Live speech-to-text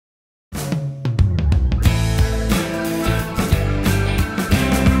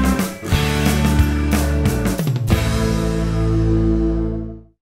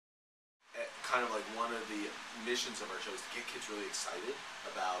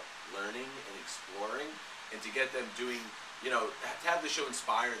about learning and exploring, and to get them doing, to have the show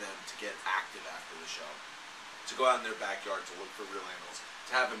inspire them to get active after the show, to go out in their backyard to look for real animals,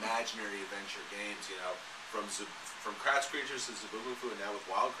 to have imaginary adventure games, from Kratt Creatures to Zaboomafoo, and now with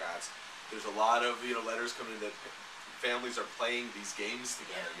Wild Kratts, there's a lot of, letters coming in that families are playing these games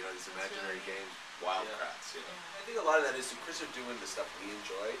together, these imaginary games, Wild Kratts, I think a lot of that is Chris are doing the stuff we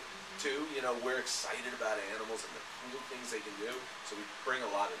enjoy, too. We're excited about animals and the cool things they can do, so we bring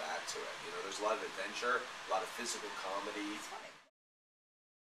a lot of that to it. There's a lot of adventure, a lot of physical comedy.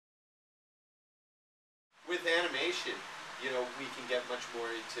 With animation, we can get much more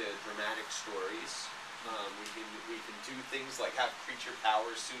into dramatic stories. We can do things like have creature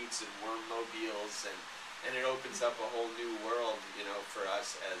power suits and worm mobiles, and it opens up a whole new world, for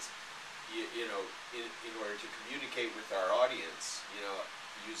us as, in order to communicate with our audience,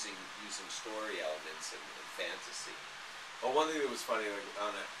 using story elements and fantasy. Well, one thing that was funny, like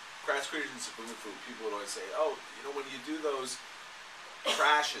on Kratt Creatures and Zaboomafoo, people would always say, oh, when you do those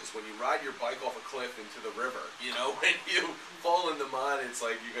crashes, when you ride your bike off a cliff into the river, when you fall in the mud, it's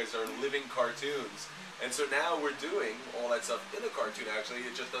like you guys are living cartoons. And so now we're doing all that stuff in a cartoon, actually.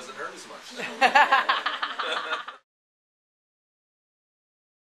 It just doesn't hurt as much. So.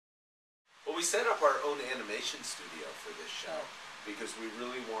 Well, we set up our own animation studio for this show because we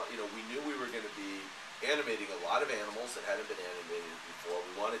really want, we knew we were going to be animating a lot of animals that hadn't been animated before.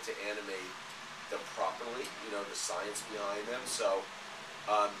 We wanted to animate them properly, the science behind them. So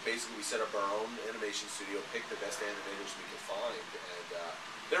basically we set up our own animation studio, picked the best animators we could find, and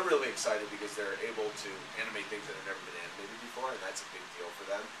they're really excited because they're able to animate things that have never been animated before, and that's a big deal for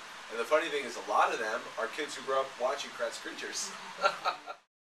them. And the funny thing is, a lot of them are kids who grew up watching Kratt Creatures.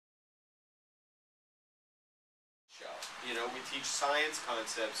 We teach science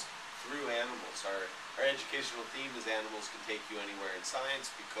concepts through animals. Our educational theme is animals can take you anywhere in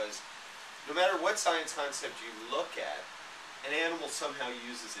science, because no matter what science concept you look at, an animal somehow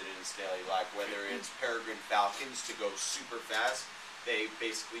uses it in its daily life. Whether it's peregrine falcons to go super fast, they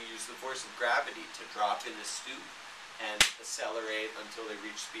basically use the force of gravity to drop in a stoop and accelerate until they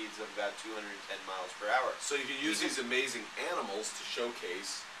reach speeds of about 210 miles per hour. So you can use these amazing animals to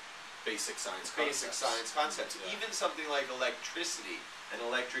showcase basic science concepts. Even something like electricity. An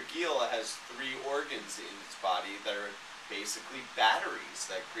electric eel has 3 organs in its body that are basically batteries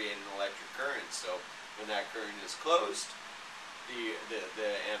that create an electric current. So when that current is closed, the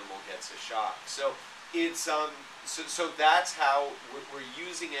animal gets a shock. So it's so that's how we're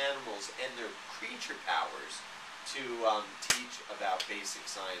using animals and their creature powers to teach about basic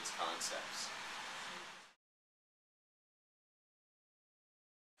science concepts.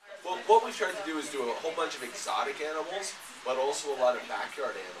 Well, what we've tried to do is do a whole bunch of exotic animals, but also a lot of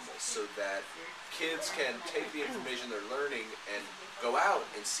backyard animals, so that kids can take the information they're learning and go out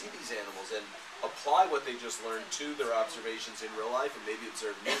and see these animals and apply what they just learned to their observations in real life, and maybe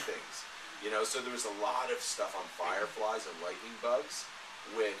observe new things. So there was a lot of stuff on fireflies and lightning bugs,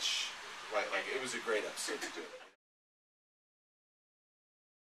 which, it was a great episode to do.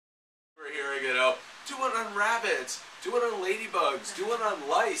 We're hearing, do one on rabbits, do one on ladybugs, do one on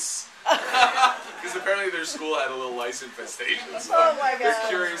lice. Because apparently their school had a little lice infestation, so they're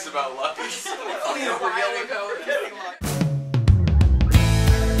curious about lice. A while ago, we're getting lice.